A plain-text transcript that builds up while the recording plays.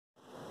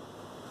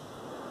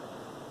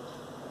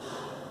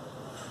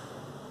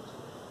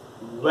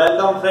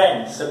Welcome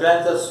friends,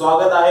 सगळ्यांचं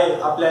स्वागत आहे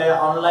आपल्या या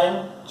ऑनलाइन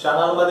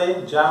चॅनल मध्ये,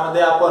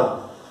 ज्यामध्ये आपण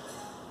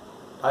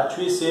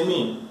 5वी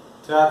सेमी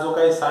चा जो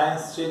काही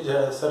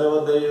सायन्सचे सर्व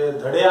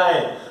धडे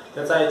आहेत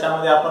त्याचा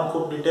याच्यामध्ये आपण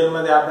खूप डिटेल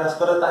मध्ये अभ्यास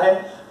करत आहे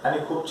आणि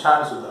खूप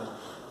छान सुद्धा.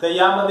 तर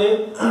यामध्ये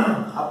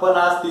आपण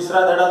आज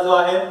तिसरा धडा जो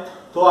आहे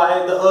तो आहे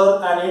the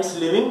earth and it's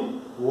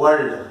living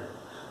world.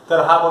 तर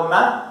हा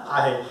बघणार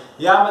आहे.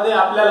 यामध्ये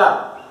आपल्याला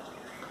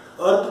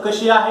अर्थ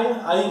कशी आहे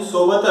आणि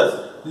सोबतच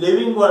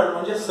लिव्हिंग वर्ल्ड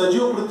म्हणजे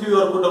सजीव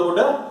पृथ्वीवर कुठं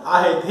कुठं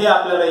आहेत हे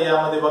आपल्याला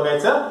यामध्ये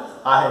बघायचं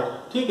आहे.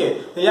 ठीक आहे.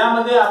 तर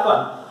यामध्ये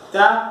आपण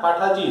त्या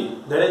पाठाची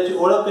धड्याची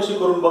ओळख कशी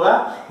करून बघा.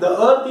 The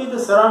earth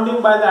is surrounding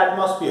by the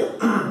atmosphere.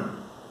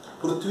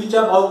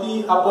 पृथ्वीच्या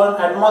भोवती आपण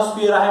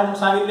ॲटमॉस्फियर आहे म्हणून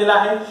सांगितलेलं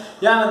आहे.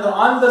 यानंतर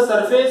on the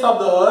surface of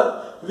the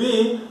earth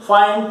we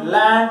find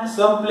land,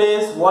 some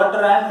place,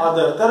 water and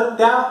other. तर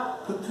त्या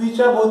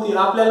पृथ्वीच्या भोवती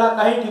आपल्याला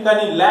काही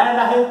ठिकाणी लँड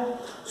आहे,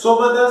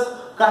 सोबतच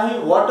काही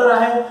वॉटर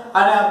आहे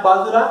आणि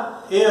बाजूला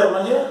एअर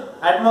म्हणजे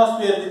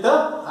ॲटमॉस्फियर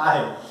तिथं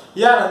आहे.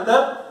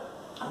 यानंतर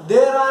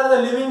there R the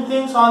living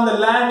things on the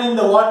land, in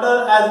the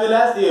water as well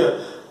as air.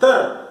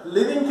 तर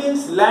लिव्हिंग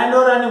थिंग्स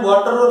लँडवर आणि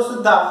वॉटरवर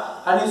सुद्धा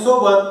आणि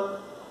सोबत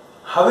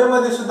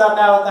हवेमध्ये सुद्धा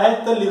काय होत आहेत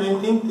तर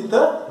लिव्हिंग थिंग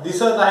तिथं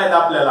दिसत आहेत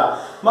आपल्याला.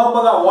 मग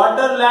बघा,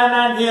 water, land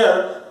and air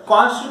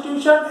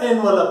constitution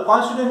envelope.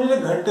 Constitution म्हणजे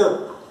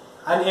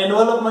घटक आणि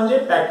एनव्हलप म्हणजे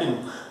पॅकिंग.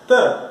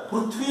 तर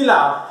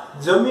पृथ्वीला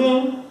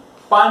जमीन,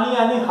 पाणी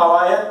आणि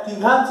हवा या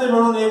तिघांचे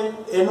मिळून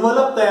एक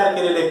एनव्हलप तयार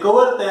केलेले,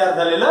 कव्हर तयार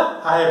झालेलं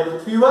आहे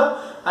पृथ्वीवर.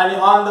 आणि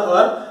on the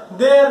earth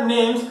there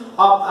names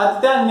of,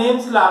 त्या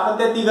नेम्सला आपण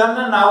त्या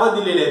तिघांना नावं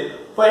दिलेली आहेत.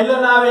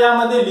 पहिलं नाव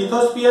यामध्ये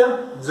लिथोस्फियर,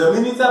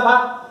 जमिनीचा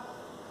भाग.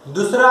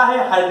 दुसरा आहे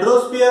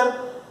हायड्रोस्फियर,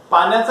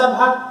 पाण्याचा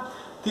भाग.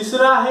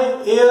 तिसरा आहे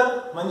एअर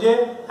म्हणजे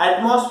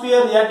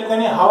ॲटमॉस्फियर, या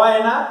ठिकाणी हवा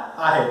येणार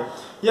आहे.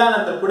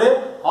 यानंतर पुढे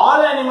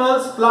all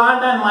animals,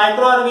 plant and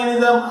micro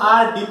organism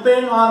R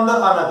depend on the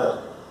another.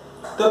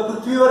 तर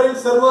पृथ्वीवरील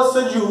सर्व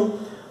सजीव,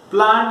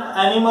 प्लांट,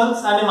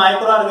 ॲनिमल्स आणि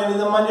मायक्रो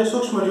ऑर्गॅनिझम म्हणजे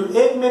सूक्ष्मजीव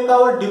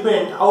एकमेकावर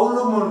डिपेंड,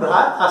 अवलंबून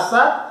राहत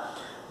असतात.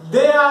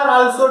 They are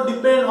also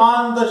depend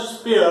on the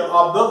sphere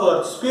of the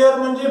earth. Sphere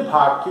म्हणजे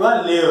भाग किंवा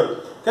लेयर,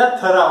 त्या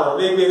थरावर,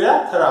 वेगवेगळ्या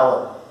थरावर.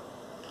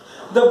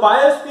 The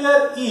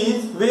biosphere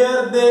is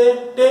where they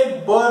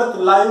take birth,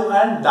 live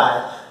and dye.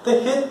 तर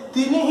हे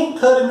तिन्ही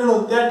थर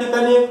मिळून त्या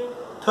ठिकाणी एक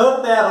थर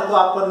तयार होतो.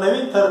 आपण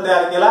नवीन थर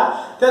तयार केला,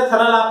 त्या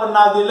थराला आपण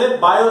नाव दिले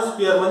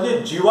बायोस्फिअर म्हणजे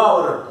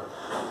जीवावरण.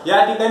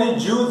 या ठिकाणी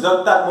जीव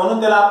जगतात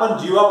म्हणून त्याला आपण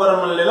जीवावरण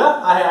म्हणलेलं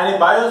आहे. आणि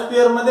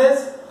बायोस्फिअर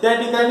मध्येच त्या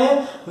ठिकाणी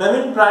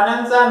नवीन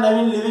प्राण्यांचा,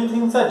 नवीन लिव्हिंग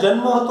थिंगचा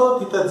जन्म होतो,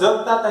 तिथं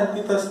जगतात आणि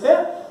तिथंच ते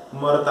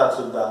मरतात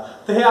सुद्धा.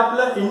 तर हे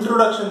आपलं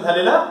इंट्रोडक्शन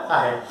झालेलं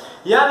आहे.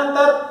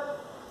 यानंतर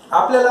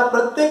आपल्याला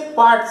प्रत्येक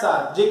पार्टचा,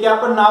 जे की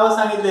आपण नावं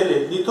सांगितलेले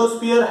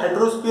लिथोस्फियर,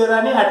 हायड्रोस्फियर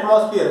आणि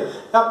ॲटमॉस्फियर,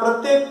 या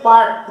प्रत्येक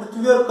पार्ट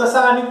पृथ्वीवर कसा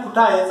आणि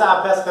कुठं याचा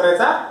अभ्यास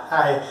करायचा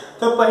आहे.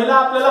 तर पहिला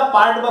आपल्याला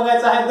पार्ट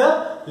बघायचा आहे द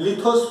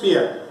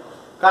लिथोस्फियर.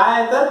 काय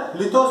आहे तर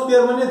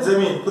लिथोस्फियर म्हणजे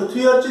जमीन.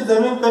 पृथ्वीवरची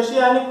जमीन कशी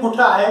आणि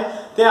कुठं आहे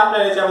ते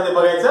आपल्याला याच्यामध्ये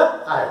बघायचं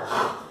आहे.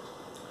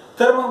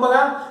 तर मग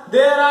बघा,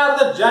 there R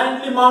the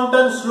जायंटली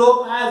mountain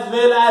slope as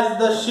well as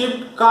the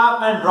shift,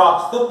 काप अँड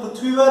रॉक्स. तर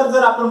पृथ्वीवर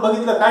जर आपण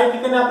बघितलं, काही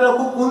ठिकाणी आपल्याला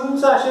खूप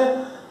उंच असे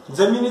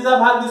जमिनीचा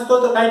भाग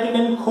दिसतो, तर काही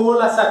ठिकाणी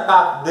खोल असा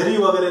काप, दरी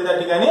वगैरे त्या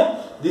ठिकाणी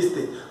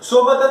दिसते.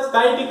 सोबतच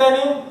काही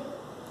ठिकाणी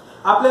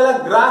आपल्याला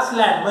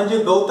ग्रासलँड म्हणजे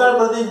गवताळ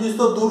प्रदेश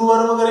दिसतो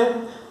दूरवर वगैरे.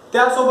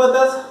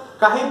 त्यासोबतच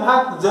काही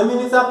भाग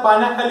जमिनीचा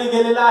पाण्याखाली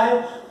गेलेला आहे,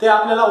 ते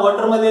आपल्याला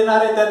वॉटर मध्ये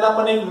येणार आहे, त्याला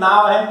पण एक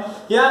नाव आहे.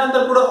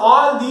 यानंतर पुढे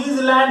all these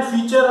land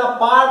feature a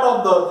part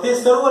of the earth. हे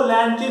सर्व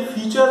लँडचे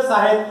फीचर्स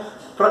आहेत,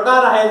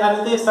 प्रकार आहेत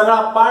आणि ते सगळा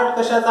पार्ट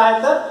कशाचा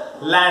आहे तर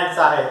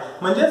लँडचा आहे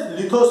म्हणजे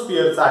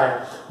लिथोस्फिअरचा आहे.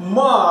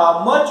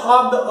 Much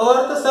of the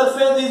earth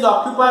surface is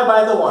occupied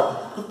by the water.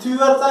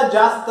 पृथ्वीवरचा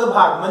जास्त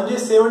भाग म्हणजे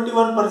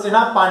 71%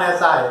 हा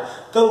पाण्याचा आहे,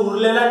 तर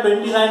उरलेला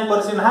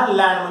 29% हा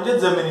लँड म्हणजे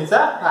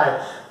जमिनीचा आहे.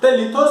 तर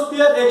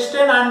लिथोस्फिअर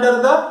एक्सटेंड अंडर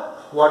द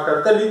वॉटर.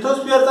 तर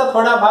लिथोस्फिअरचा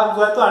थोडा भाग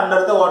जो आहे तो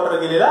अंडर द वॉटर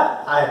गेलेला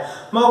आहे.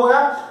 मग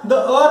बघा, द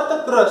अर्थ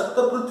क्रस्ट.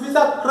 तर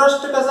पृथ्वीचा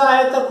क्रस्ट कसा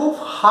आहे तर खूप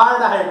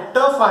हार्ड आहे,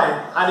 टफ आहे.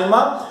 आणि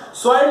मग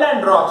सॉइल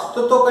अँड रॉक्स.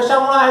 तर तो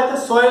कशामुळे आहे तर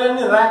सॉइल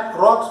आणि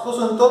रॉक्स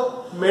पासून तो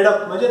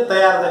मेडअप म्हणजे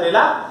तयार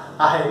झालेला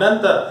आहे.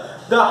 नंतर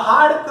the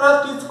hard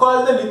crust is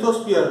called the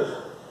लिथोस्फिअर.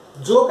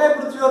 जो काही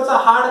पृथ्वीवरचा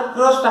हार्ड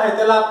क्रस्ट आहे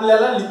त्याला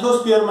आपल्याला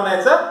लिथोस्फिअर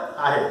म्हणायचं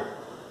आहे.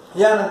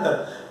 यानंतर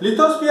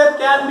लिथोस्फिअर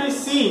can be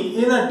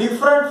seen in a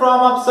different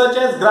form of such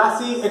as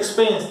grassy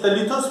expense. तर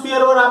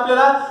लिथोस्फिअर वर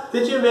आपल्याला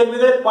त्याचे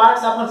वेगवेगळे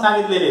पार्ट्स आपण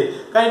सांगितलेले आहेत.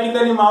 काही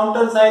ठिकाणी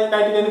माउंटन्स आहेत,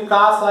 काही ठिकाणी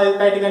कास आहेत,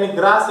 काही ठिकाणी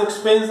ग्रास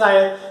एक्सपेन्स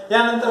आहेत.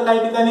 यानंतर काही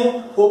ठिकाणी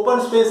ओपन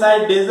स्पेस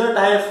आहे, डेझर्ट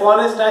आहे,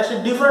 फॉरेस्ट आहे, असे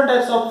डिफरंट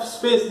टाइप्स ऑफ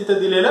स्पेस तिथे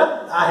दिलेलं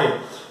आहे.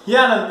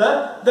 यानंतर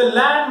the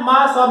land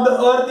mass of the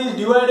earth is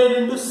divided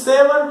into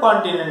 7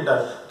 continental.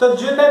 तर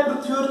जे काही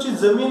पृथ्वीवरची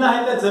जमीन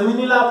आहे त्या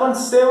जमिनीला आपण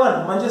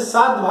 7 म्हणजे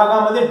 7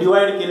 भागामध्ये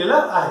डिवाइड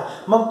केलेलं आहे.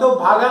 मग तो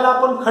भागाला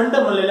आपण खंड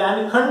म्हणलेले.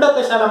 आणि खंड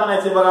कशाला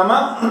म्हणायचे बघा,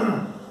 मग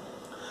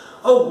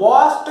a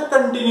vast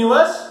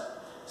continuous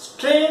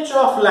stretch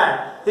of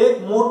land.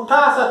 एक मोठा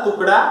असा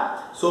तुकडा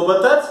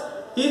सोबतच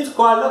इज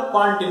कॉल्ड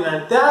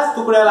कॉन्टिनेंट, त्याच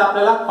तुकड्याला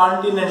आपल्याला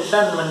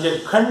कॉन्टिनेंटल म्हणजे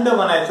खंड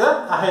म्हणायचं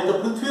आहे. तर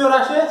पृथ्वीवर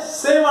असे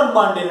 7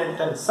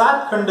 कॉन्टिनेंटल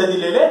 7 खंड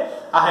दिलेले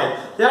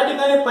आहेत. या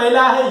ठिकाणी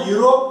पहिला आहे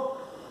युरोप,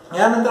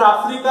 यानंतर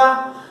Africa,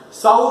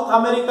 south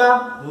America,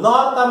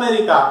 north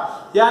America,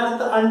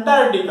 यानंतर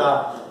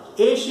अंटार्क्टिका,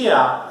 एशिया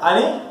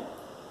आणि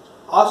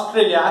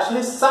ऑस्ट्रेलिया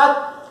असे 7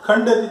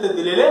 खंड तिथे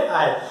दिलेले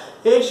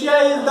आहेत. Asia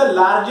is the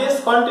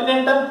largest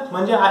continental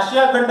म्हणजे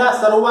आशिया खंड हा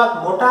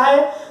सर्वात मोठा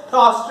आहे, तर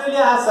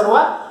ऑस्ट्रेलिया हा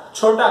सर्वात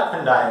छोटा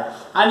खंड आहे.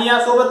 आणि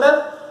यासोबतच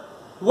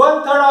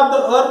 1/3 of the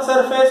earth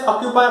surface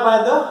occupied by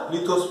the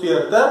lithosphere,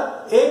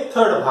 तर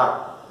 1/3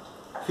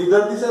 भाग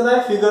फिगर दिसत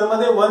आहे. फिगर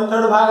मध्ये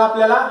 1/3 भाग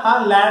आपल्याला हा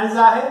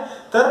लँडचा आहे,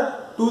 तर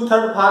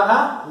 2/3 भाग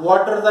हा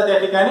वॉटरचा त्या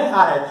ठिकाणी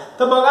आहे.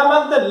 तर बघा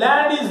मग the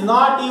land is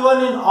not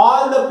even in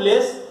all the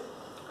place,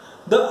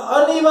 the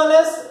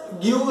unevenness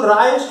give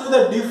rise to the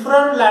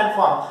different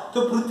लँडफॉर्म. तर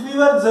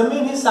पृथ्वीवर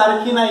जमीन ही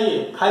सारखी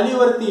नाहीये, खाली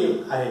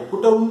वरती आहे,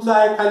 कुठे उंच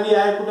आहे, खाली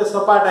आहे, कुठे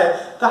सपाट आहे.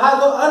 तर हा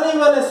जो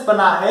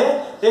अनइवननेसपणा आहे,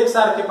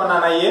 एकसारखेपणा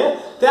नाहीये,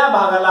 त्या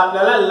भागाला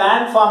आपल्याला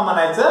लँडफॉर्म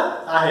म्हणायचं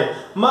आहे.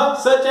 मग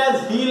सच ॲज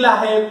हिल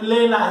आहे,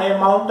 प्लेन आहे,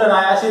 माउंटन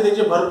आहे, असे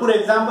त्याचे भरपूर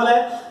एक्झाम्पल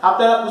आहे.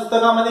 आपल्याला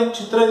पुस्तकामध्ये एक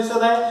चित्र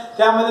दिसत आहे,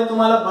 त्यामध्ये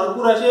तुम्हाला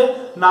भरपूर असे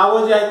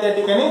नावं जे आहेत त्या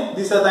ठिकाणी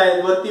दिसत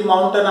आहेत. वरती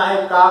माउंटन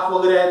आहे, काफ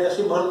वगैरे आहेत,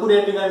 अशी भरपूर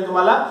या ठिकाणी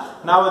तुम्हाला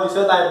नावं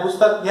दिसत आहे.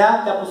 पुस्तक घ्या,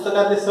 त्या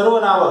पुस्तकातले सर्व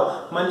नावं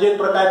म्हणजे एक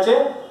प्रकारचे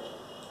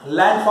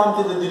लँडफॉर्म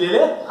तिथे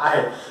दिलेले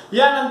आहेत.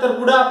 यानंतर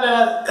पुढे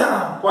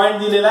आपल्याला पॉइंट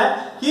दिलेला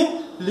आहे की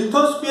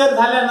लिथोस्फियर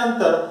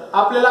झाल्यानंतर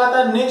आपल्याला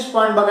आता नेक्स्ट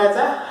पॉइंट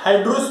बघायचा आहे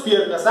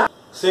हायड्रोस्फियर कसा.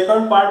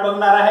 सेकंड पार्ट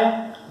बघणार आहे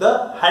द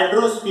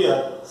हायड्रोस्फियर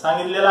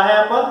सांगितलेला आहे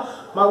आपण.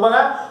 मग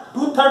बघा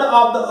 2/3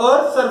 of the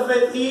earth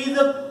surface is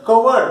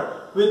covered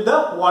with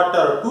the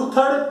water.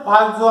 2/3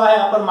 भाग जो आहे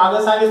आपण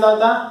मागे सांगितला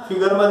होता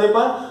फिगर मध्ये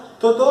पण,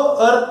 तो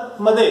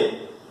अर्थ मध्ये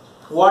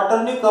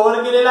वॉटरने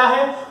कव्हर केलेला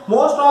आहे.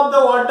 Most of the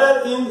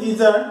water in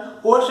इजन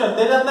ocean,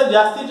 त्याच्यातलं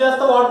जास्तीत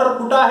जास्त वॉटर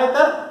कुठं आहे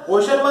तर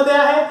ओशन मध्ये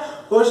आहे.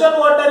 ओशन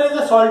वॉटर इज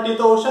सॉल्टी,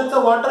 तर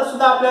ओशनचं वॉटर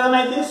सुद्धा आपल्याला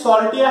माहिती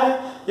सॉल्टी आहे.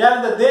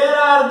 यानंतर देर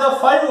आर द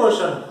 5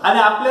 ओशन, आणि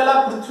आपल्याला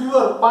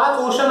पृथ्वीवर 5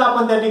 ओशन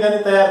आपण त्या ठिकाणी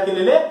तयार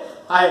केलेले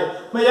आहेत.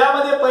 मग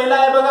यामध्ये पहिला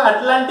आहे बघा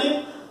Atlantic,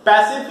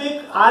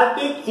 Pacific,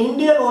 Arctic,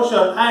 Indian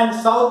ocean and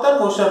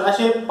Southern ocean,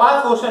 असे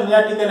 5 ओशन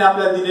या ठिकाणी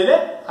आपल्याला दिलेले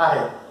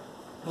आहेत.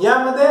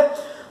 यामध्ये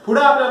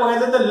पुढे आपल्याला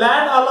बघायचं तर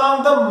land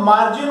along the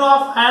margin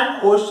of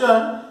an ocean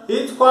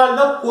is called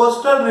the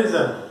coastal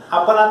region.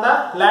 आपण आता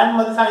लँड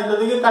मध्ये सांगितलं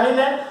होतं की काही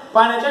लँड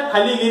पाण्याच्या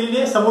खाली गेलेली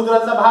आहे,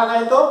 समुद्राचा भाग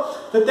आहे तो,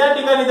 तर त्या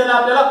ठिकाणी त्याला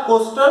आपल्याला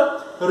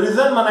कोस्टल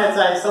रिजन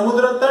म्हणायचं आहे.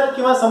 समुद्र तट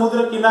किंवा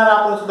समुद्र किनारा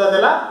आपण सुद्धा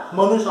त्याला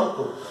म्हणू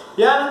शकतो.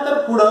 यानंतर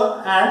पुढे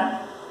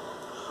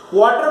and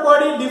water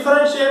body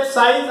different shape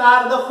size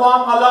R the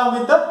form along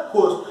with the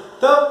coast.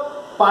 तर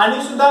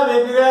पाणी सुद्धा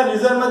वेगवेगळ्या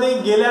रिजन मध्ये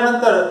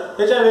गेल्यानंतर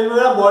त्याच्या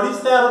वेगवेगळ्या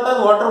बॉडीज तयार होतात,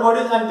 वॉटर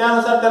बॉडीज, आणि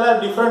त्यानुसार त्याला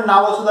डिफरंट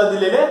नावं सुद्धा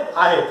दिलेले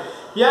आहेत.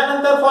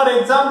 यानंतर फॉर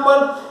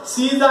एक्झाम्पल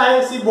सीज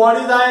आहे, सी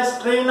बॉडीज आहे,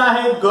 स्ट्रेन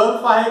आहे,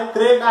 गल्फ आहे,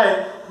 क्रेक आहे.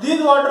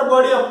 दिस water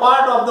body a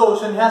part of the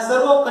ocean. ह्या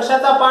सर्व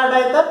कशाचा पार्ट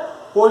आहे तर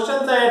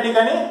ओशनचा या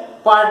ठिकाणी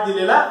पार्ट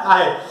दिलेला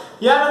आहे.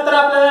 यानंतर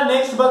आपल्याला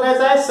नेक्स्ट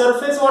बघायचं आहे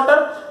surface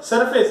water.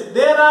 Surface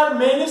there are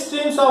many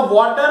streams of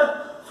water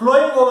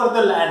flowing over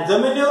the land.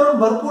 जमिनीवरून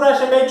भरपूर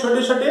असे काही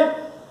छोटे छोटे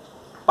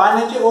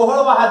पाण्याचे ओहळ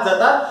वाहत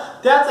जातात,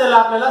 त्याच याला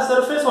आपल्याला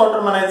सरफेस वॉटर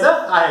म्हणायचं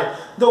आहे.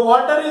 The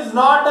water is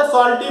not a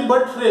salty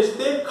but fresh.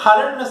 ते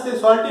खारट नसते,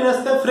 सॉल्टी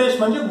नसते, फ्रेश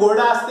म्हणजे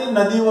गोडा असते,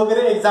 नदी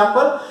वगैरे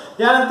एक्झाम्पल.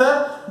 यानंतर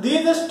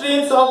these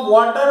streams of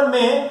water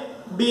may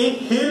be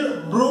hill,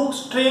 Brooke,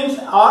 streams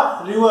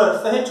और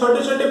रिव्हर्स. तर हे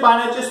छोटे छोटे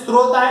पाण्याचे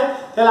स्रोत आहेत,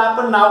 त्याला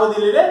आपण नाव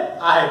दिलेले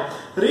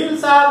आहेत.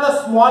 Reels R the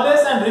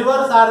smallest and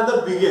reverse R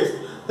the biggest.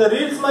 तर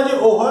रील्स म्हणजे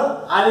ओहळ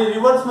आणि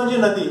रिव्हर्स म्हणजे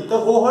नदी.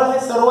 तर ओहळ हे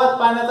सर्वात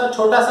पाण्याचा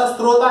छोटासा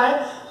स्रोत आहे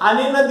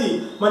आणि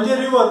नदी म्हणजे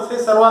रिव्हर्स हे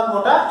सर्वात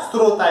मोठा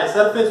स्रोत आहे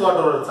surface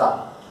वॉटरचा.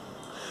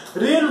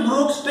 Reel,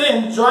 Brooke,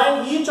 stream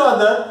join each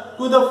other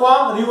to the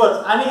form reverse.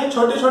 आणि हे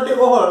छोटे छोटे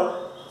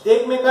ओहळ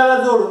एकमेकाला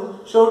जोडून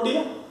शेवटी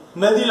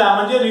नदीला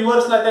म्हणजे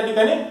रिव्हर्सला त्या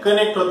ठिकाणी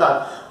कनेक्ट होतात.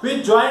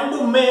 Which join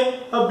to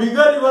make a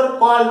bigger river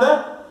called the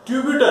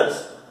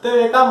ट्रिब्युटर्स. तर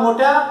एका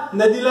मोठ्या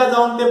नदीला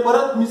जाऊन ते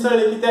परत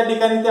मिसळले की त्या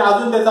ठिकाणी ते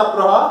अजून त्याचा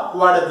प्रवाह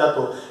वाढत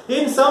जातो.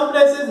 In some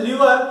places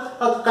river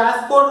a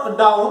cascade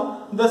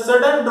down the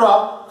sudden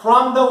drop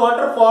from the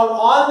waterfall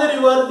all the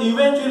river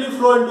eventually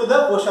flow into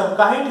the ocean.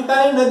 काही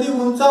ठिकाणी नदी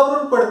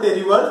उंचावरून पडते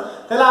रिव्हर,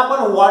 त्याला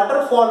आपण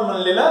वॉटरफॉल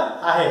म्हणलेलं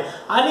आहे.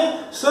 आणि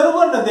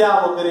सर्व नद्या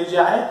वगैरे जे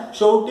आहे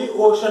शेवटी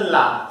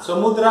ओशनला,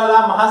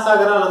 समुद्राला,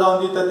 महासागराला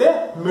जाऊन तिथे ते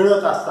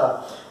मिळत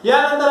असतात.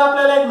 यानंतर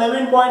आपल्याला एक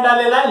नवीन पॉइंट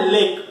आलेला आहे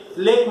लेक.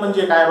 लेक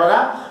म्हणजे काय बघा,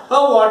 अ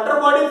water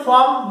body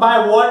form by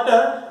water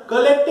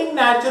collecting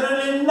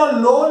naturally in a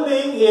low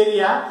laying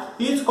area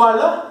is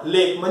called a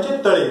लेक म्हणजे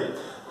तळे.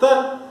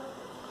 तर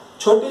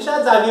छोट्याशा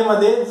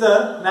जागेमध्ये जर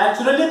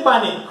नॅचरली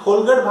पाणी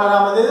खोलगट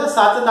भागामध्ये जर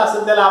साचत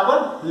असेल त्याला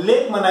आपण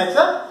लेक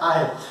म्हणायचं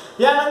आहे.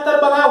 यानंतर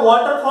बघा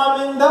water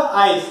form in the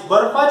ice.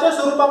 बर्फाच्या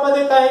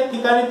स्वरूपामध्ये काही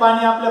ठिकाणी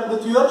पाणी आपल्या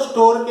पृथ्वीवर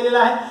स्टोअर केलेलं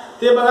आहे,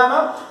 ते बघा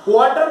ना,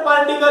 water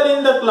particle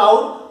in the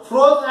cloud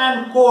froze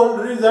and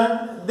cold region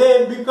they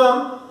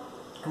become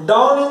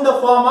down in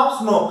the form of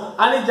snow.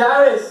 आणि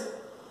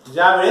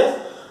ज्यावेळेस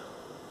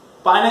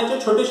पाण्याचे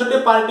छोटे छोटे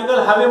पार्टिकल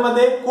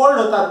हवेमध्ये कोल्ड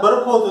होतात,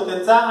 बर्फ होतो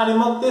त्यांचा, आणि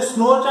मग ते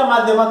स्नोच्या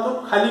माध्यमातून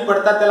खाली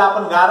पडतात, त्याला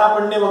आपण गारा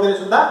पडणे वगैरे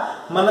सुद्धा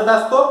म्हणत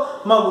असतो.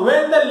 मग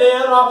when the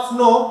layer of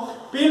snow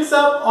peels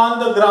up on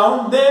the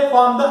ground they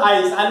form the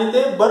ice. आणि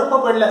ते बर्फ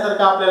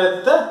पडल्यासारखं आपल्याला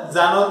तिथं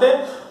जाणवते.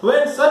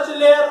 when such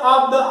layer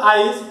of the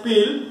ice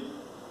peel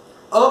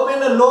up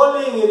in a low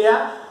lying area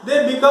they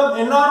become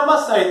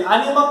enormous size.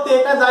 आणि मग ते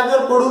एका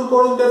जागेवर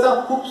पडून त्याचा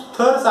खूप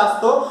थर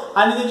साचतो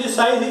आणि त्याची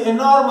साईज ही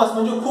enormous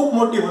म्हणजे खूप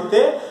मोठी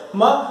होते.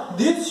 मग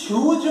this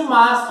huge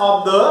mass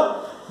of the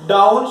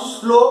down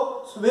slope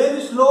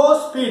very slow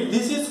speed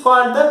this is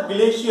called the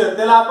glacier.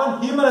 त्याला आपण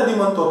हिमनदी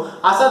म्हणतो.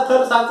 असा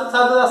थर साचत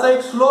असा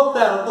एक स्लोप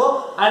तयार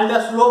होतो आणि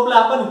त्या स्लोपला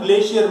आपण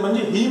ग्लेशियर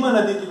म्हणजे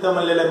हिमनदी तिथं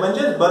म्हणलेलं आहे,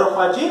 म्हणजे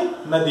बर्फाची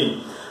नदी.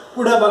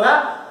 पुढे बघा,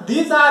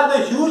 these are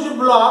the huge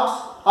blocks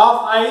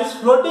of ice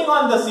floating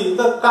on the sea.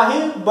 तर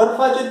काही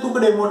बर्फाचे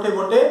तुकडे मोठे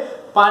मोठे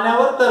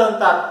पाण्यावर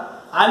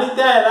तरंगतात आणि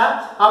त्याला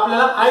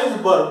आपल्याला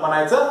आईसबर्ग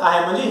म्हणायचं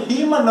आहे, म्हणजे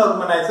हिमनग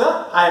म्हणायचं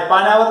आहे,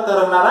 पाण्यावर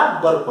तरंगणारा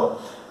बर्फ.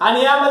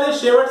 आणि यामध्ये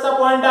शेवटचा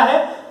पॉइंट आहे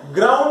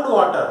ग्राउंड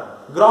वॉटर.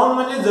 ग्राउंड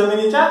म्हणजे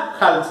जमिनीच्या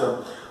खालचं.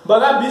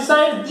 बघा,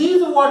 beside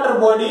these water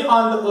body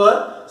on the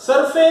earth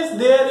surface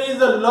there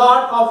is a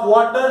lot of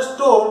water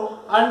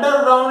stored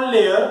underground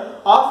layer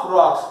of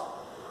Roxx.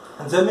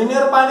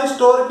 जमिनीवर पाणी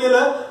स्टोअर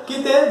केलं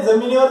की ते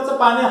जमिनीवरचं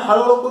पाणी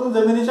हळूहळू करून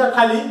जमिनीच्या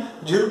खाली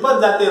झिरपत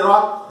जाते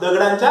रॉक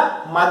दगडांच्या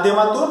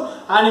माध्यमातून,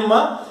 आणि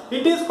मग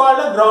it is called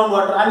a ground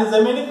water. आणि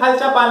जमिनी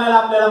खालच्या पाण्याला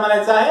आपल्याला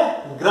म्हणायचं आहे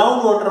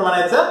ग्राउंड वॉटर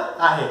म्हणायचं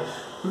आहे.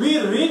 We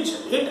reach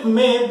it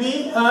may be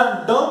a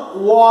dump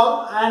wall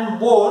and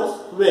bores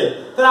well.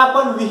 तर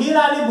आपण विहीर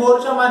आणि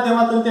बोरच्या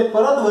माध्यमातून ते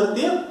परत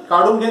वरती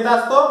काढून घेत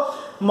असतो.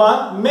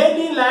 मग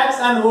many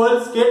lakhs and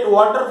wells get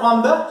water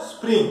from the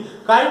spring.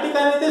 काही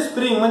ठिकाणी ते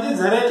स्प्रिंग म्हणजे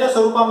झऱ्याच्या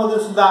स्वरूपामधून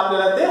सुद्धा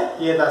आपल्याला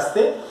ते येत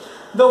असते.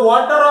 The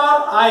water or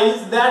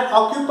ice that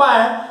occupy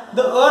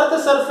the earth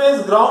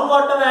surface,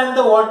 groundwater and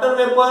the water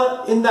vapor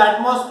in the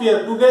atmosphere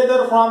together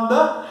from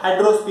the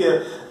hydrosphere.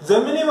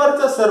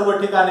 जमिनीवरचं सर्व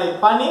ठिकाणी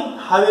पाणी,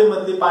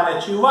 हवेमधली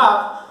पाण्याची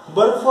वाफ,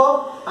 बर्फ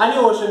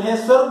आणि ओशन हे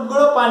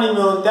सगळं पाणी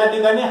मिळून त्या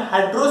ठिकाणी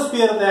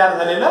हायड्रोस्फिअर तयार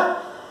झालेलं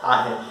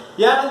आहे.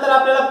 यानंतर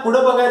आपल्याला पुढे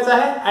बघायचं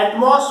आहे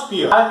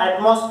ऍटमॉस्फिअर.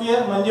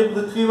 ऍटमॉस्फिअर म्हणजे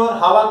पृथ्वीवर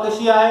हवा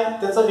कशी आहे,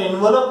 त्याचं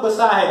एन्व्हलप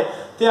कसं आहे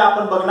ते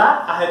आपण बघणार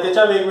आहे.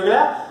 त्याच्या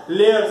वेगवेगळ्या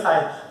लेयर्स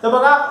आहेत. तर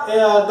बघा,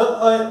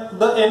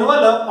 the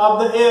envelope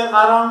of the air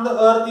around the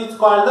earth is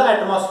called the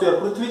atmosphere.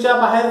 पृथ्वीच्या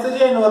बाहेरचं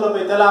जे एन्व्हलप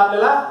आहे त्याला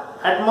आपल्याला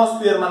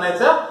ऍटमॉस्फिअर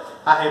म्हणायचं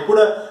आहे.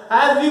 पुढे,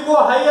 as we go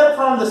hire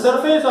from the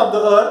surface of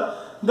the earth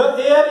the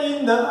air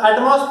in the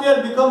atmosphere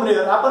become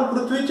rare. आपण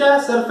पृथ्वीच्या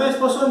सरफेस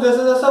पासून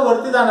जसं जसं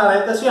वरती जाणार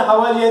आहे तशी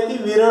हवा जी आहे ती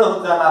विरळ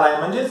होत जाणार आहे,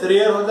 म्हणजे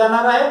रेअर होत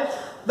जाणार आहे.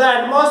 The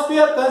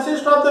atmosphere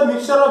consist of the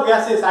mixture of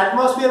gases.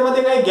 Atmosphere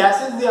मध्ये काही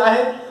गॅसेस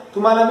आहेत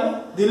तुम्हाला मी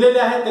दिलेले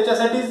आहेत,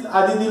 त्याच्यासाठीच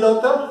आधी दिलं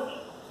होतं.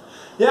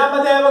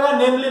 यामध्ये आहे बघा,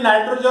 नेमली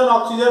nitrogen,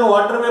 oxygen,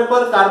 water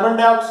vapour, carbon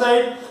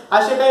dioxide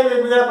असे काही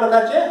वेगवेगळ्या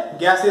प्रकारचे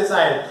गॅसेस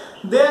आहेत.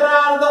 There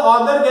R the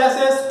other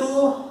gases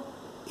to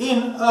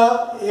in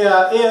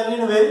air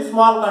in very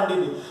small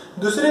quantity.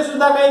 दुसरे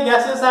सुद्धा काही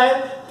गॅसेस आहेत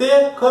ते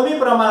कमी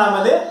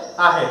प्रमाणामध्ये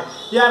आहेत.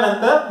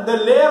 यानंतर the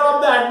layer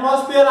of the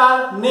atmosphere R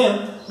name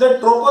the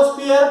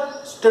ट्रोपोस्फिअर,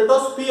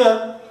 स्ट्रेटोस्फिअर,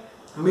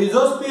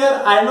 मिझोस्फिअर,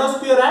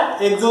 आयनोस्फिअर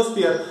and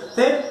एक्झोस्फिअर.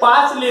 ते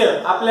 5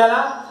 लेयर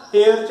आपल्याला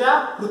एअरच्या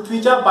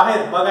पृथ्वीच्या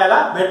बाहेर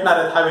बघायला भेटणार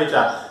आहेत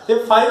हवेच्या. ते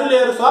 5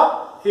 लेयर्स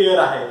ऑफ एअर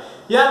आहे.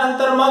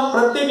 यानंतर मग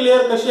प्रत्येक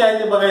लेयर कशी आहे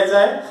ते बघायचं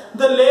आहे.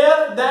 The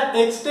layer that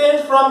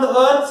extends from the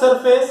earth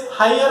surface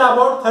higher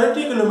about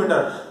 30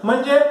 kilometre.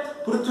 म्हणजे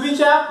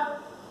पृथ्वीच्या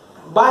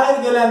बाहेर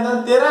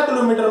गेल्यानंतर 13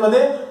 किलोमीटर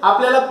मध्ये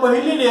आपल्याला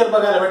पहिली लेयर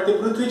बघायला भेटते.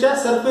 पृथ्वीच्या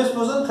सरफेस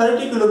पासून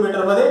 30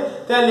 किलोमीटर मध्ये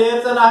त्या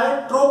लेयरचं नाव आहे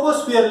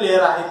ट्रोपोस्फिअर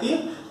लेयर आहे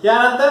ती.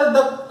 यानंतर the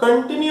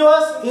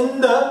continuous in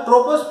the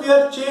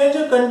ट्रोपोस्फिअर change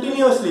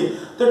continuously.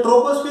 तर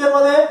ट्रोपोस्फिअर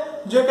मध्ये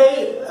जे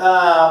काही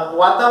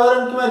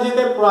वातावरण किंवा जे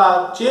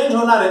काही चेंज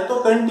होणार आहे तो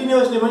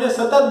कंटिन्युअसली म्हणजे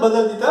सतत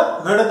बदल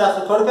तिथं घडत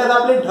असतो. थोडक्यात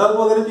आपले ढग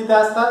वगैरे तिथे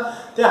असतात,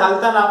 ते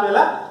हलताना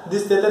आपल्याला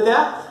दिसते. तर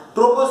त्या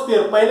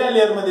ट्रोपोस्फिअर पहिल्या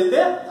लेयर मध्ये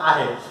ते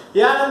आहे.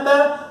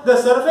 यानंतर the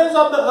surface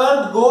of the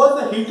earth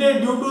goes heated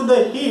due to the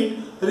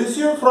heat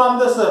received from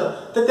the सन.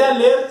 तर त्या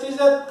लेयरची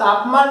जे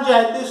तापमान जे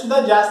आहे ते सुद्धा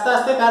जास्त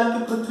असते, कारण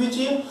की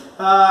पृथ्वीची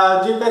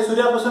जे काही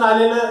सूर्यापासून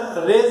आलेले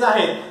रेज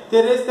आहेत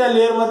ते रेज त्या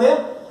लेयर मध्ये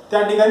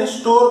त्या ठिकाणी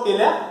स्टोअर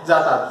केल्या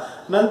जातात.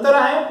 नंतर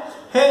आहे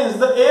hence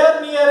the air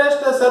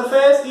nearest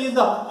surface is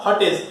the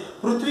hottest.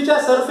 पृथ्वीच्या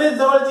सरफेस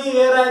जवळ जी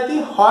एअर आहे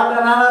ती हॉट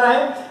राहणार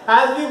आहे.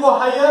 As we go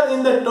higher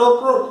in the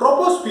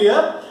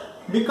ट्रोपोस्फिअर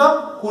become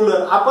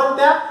cooler. आपण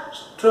त्या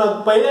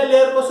पहिल्या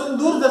लेयर पासून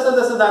दूर जसं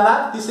जसं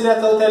जाणार तिसऱ्या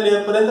चौथ्या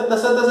लेयर पर्यंत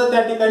तसं तसं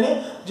त्या ठिकाणी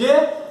जे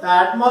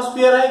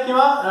ऍटमॉस्फिअर आहे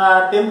किंवा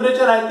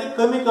टेम्परेचर आहे ते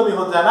कमी कमी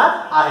होत जाणार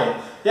आहे.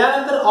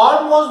 यानंतर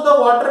almost the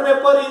water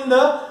vapour in the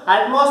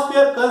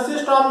atmosphere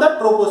consist of the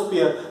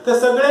ट्रोपोस्फिअर. तर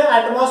सगळे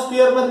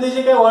ॲटमॉस्फिअर मधले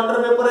जे काही वॉटर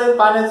वेपर आहे,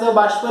 पाण्याचं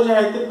बाष्प जे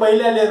आहे ते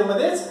पहिल्या लेअर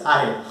मध्येच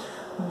आहे.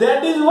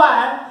 That is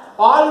why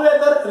all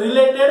weather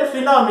related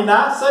phenomena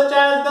such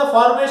as the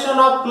formation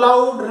of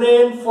cloud,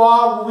 rain,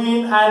 fog,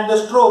 wind and the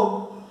storm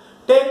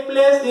take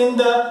place in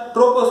the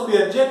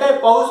troposphere. जे काही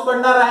पाऊस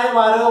पडणार आहे,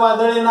 वारं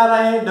वादळ येणार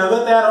आहे, ढग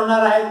तयार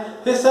होणार आहेत,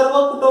 हे सर्व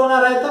कुठे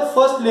होणार आहे तर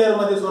फर्स्ट लेअर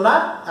मध्येच होणार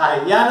आहे.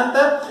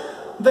 यानंतर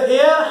the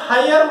air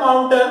higher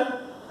mountain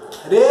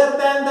rarer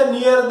than the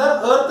near the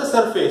earth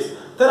surface.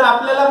 तर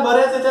आपल्याला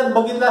बऱ्याच याच्यात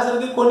बघितलं असेल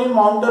की कोणी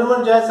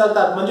माउंटेनवर ज्या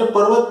चढतात म्हणजे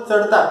पर्वत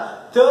चढतात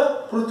तर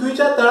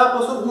पृथ्वीच्या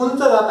तळापासून उंच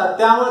जातात,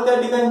 त्यामुळे त्या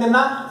ठिकाणी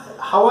त्यांना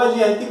हवा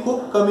जी आहे ती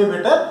खूप कमी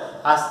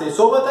भेटत असते.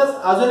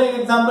 सोबतच अजून एक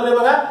एक्झाम्पल आहे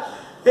बघा,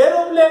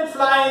 aeroplane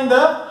fly in the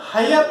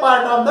higher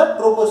part of the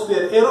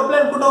ट्रोपोस्फिअर.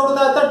 Aeroplane कुठे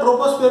उडतात तर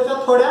ट्रोपोस्फिअरच्या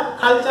थोड्या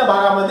खालच्या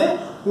भागामध्ये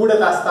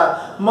उडत असतात.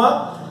 मग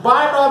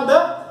part of the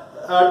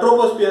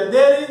ट्रोपोस्फिअर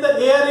there is the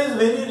air is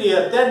very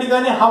rare. त्या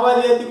ठिकाणी हवा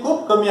जी आहे ती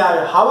खूप कमी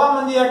आहे. हवा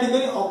म्हणजे या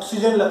ठिकाणी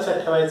ऑक्सिजन लक्षात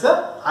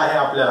ठेवायचं आहे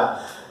आपल्याला.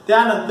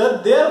 त्यानंतर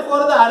therefore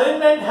the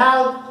arrangement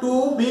have to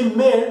be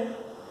made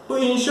to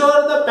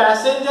ensure the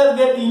passenger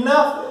get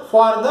enough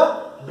for the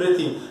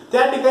breathing.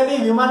 त्या ठिकाणी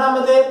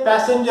विमानामध्ये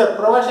पॅसेंजर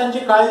प्रवाशांची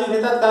काळजी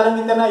घेतात कारण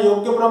की त्यांना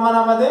योग्य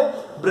प्रमाणामध्ये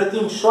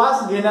ब्रीथिंग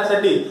श्वास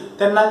घेण्यासाठी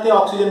त्यांना ते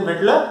ऑक्सिजन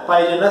भेटलं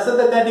पाहिजे. नसेल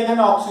तर त्या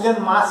ठिकाणी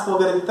ऑक्सिजन मास्क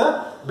वगैरे तिथं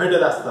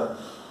भेटत असतं.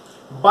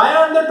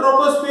 बायॉन्ड the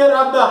ट्रोपोस्फिअर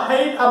of the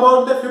height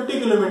about the 50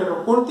 kilometre.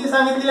 कोणती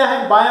सांगितलेली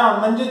आहे? बायॉन्ड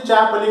म्हणजे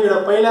च्या पलीकडे.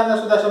 पहिल्यांदा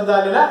सुद्धा शब्द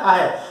आलेला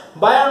आहे.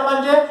 बायॉन्ड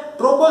म्हणजे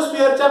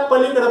ट्रोपोस्फिअरच्या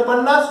पलीकडे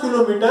 50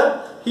 किलोमीटर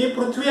ही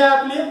पृथ्वी आहे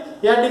आपली.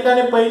 या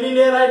ठिकाणी पहिली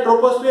लेअर आहे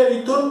ट्रोपोस्फिअर,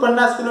 इथून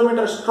 50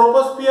 किलोमीटर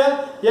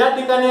स्ट्रोपोस्फिअर या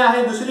ठिकाणी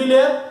आहे दुसरी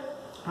लेअर.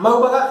 मग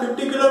बघा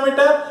 50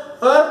 किलोमीटर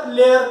अर्थ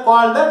layer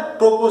called the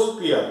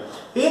ट्रोपोस्फिअर.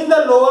 In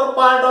the lower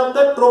part of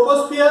the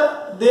ट्रोपोस्फिअर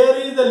there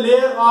is the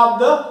layer of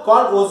the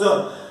called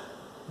ozone.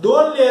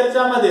 दोन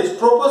लेअरच्या मध्ये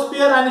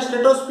ट्रोपोस्फिअर आणि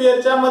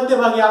स्ट्रेटोस्फिअरच्या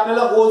मध्यभागी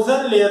आपल्याला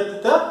ओझोन लेअर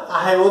तिथं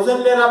आहे.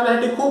 ओझोन लेअर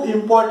आपल्यासाठी खूप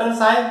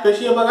इम्पॉर्टन्स आहे.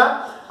 कशी आहे बघा,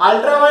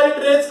 ultraviolet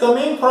rays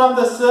coming from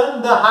the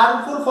sun the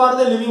harmful for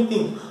the living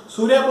thing.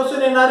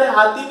 सूर्यापासून येणारे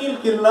अतिनील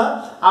किरण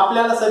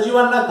आपल्याला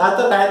सजीवांना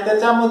घातक आहेत,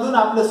 त्याच्यामधून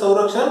आपलं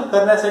संरक्षण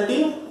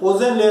करण्यासाठी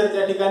ओझोन लेअर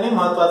त्या ठिकाणी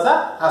महत्वाचा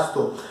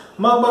असतो.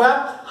 मग बघा,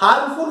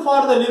 harmful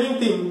for the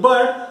living thing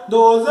but the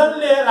ozone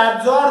layer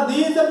absorb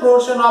these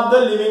portion of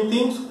the living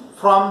things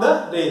from the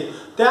raise.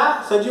 त्या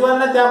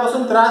सजीवांना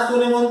त्यापासून त्रास होऊ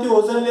नये म्हणून ती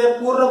ओझोन लेअर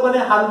पूर्णपणे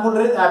हार्मफुल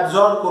रेज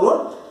ॲब्सॉर्ब करून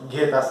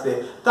घेत असते.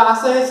 तर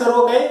असं हे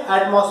सर्व काही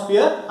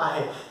ॲटमॉस्फिअर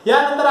आहे.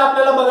 यानंतर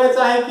आपल्याला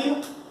बघायचं आहे की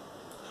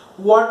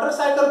वॉटर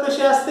सायकल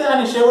कशी असते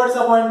आणि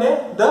शेवटचा पॉइंट आहे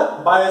द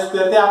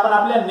बायोस्फिअर. ते आपण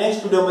आपल्या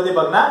नेक्स्ट व्हिडिओ मध्ये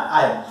बघणार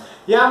आहे.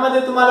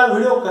 यामध्ये तुम्हाला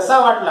व्हिडिओ कसा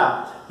वाटला,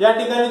 या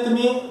ठिकाणी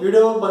तुम्ही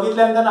व्हिडिओ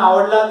बघितल्यानंतर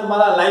आवडला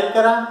तुम्हाला लाईक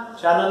करा,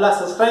 चॅनलला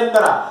सबस्क्राईब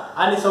करा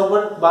आणि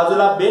सोबत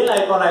बाजूला बेल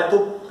आयकॉन आहे तो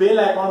बेल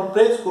आयकॉन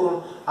प्रेस करून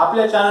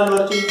आपल्या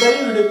चॅनलवरचे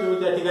इतरही व्हिडिओ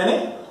तुम्ही त्या ठिकाणी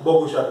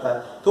बघू शकता.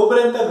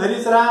 तोपर्यंत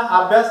घरीच राहा,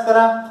 अभ्यास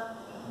करा.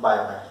 Bye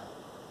bye.